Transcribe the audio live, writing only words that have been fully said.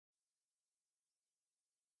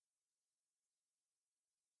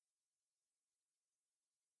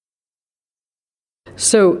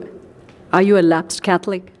So, are you a lapsed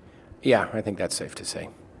Catholic? Yeah, I think that's safe to say.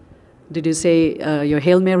 Did you say your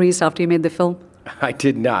Hail Marys after you made the film? I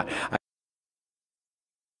did not.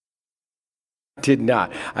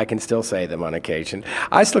 I can still say them on occasion.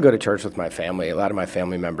 I still go to church with my family. A lot of my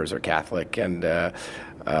family members are Catholic, and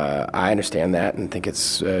I understand that and think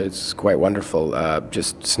it's quite wonderful.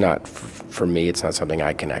 Just it's not for me. It's not something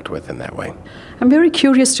I connect with in that way. I'm very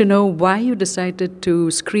curious to know why you decided to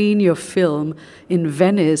screen your film in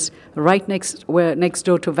Venice, right next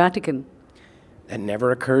door to Vatican. That never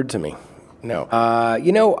occurred to me. No.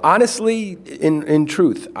 Honestly, in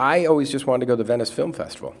truth, I always just wanted to go to the Venice Film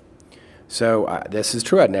Festival. So this is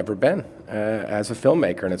true. I'd never been as a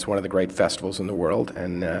filmmaker, and it's one of the great festivals in the world.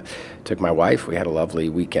 And took my wife. We had a lovely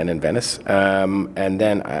weekend in Venice. And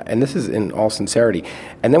then, and this is in all sincerity.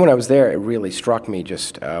 And then when I was there, it really struck me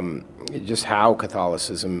just how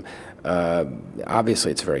Catholicism. Obviously,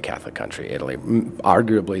 it's a very Catholic country, Italy,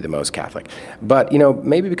 arguably the most Catholic. But,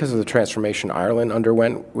 maybe because of the transformation Ireland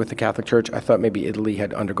underwent with the Catholic Church, I thought maybe Italy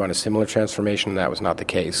had undergone a similar transformation, and that was not the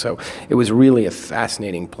case. So it was really a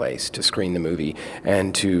fascinating place to screen the movie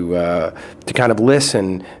and to kind of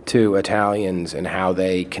listen to Italians and how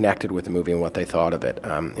they connected with the movie and what they thought of it.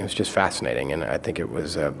 It was just fascinating, and I think it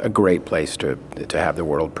was a great place to have the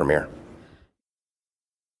world premiere.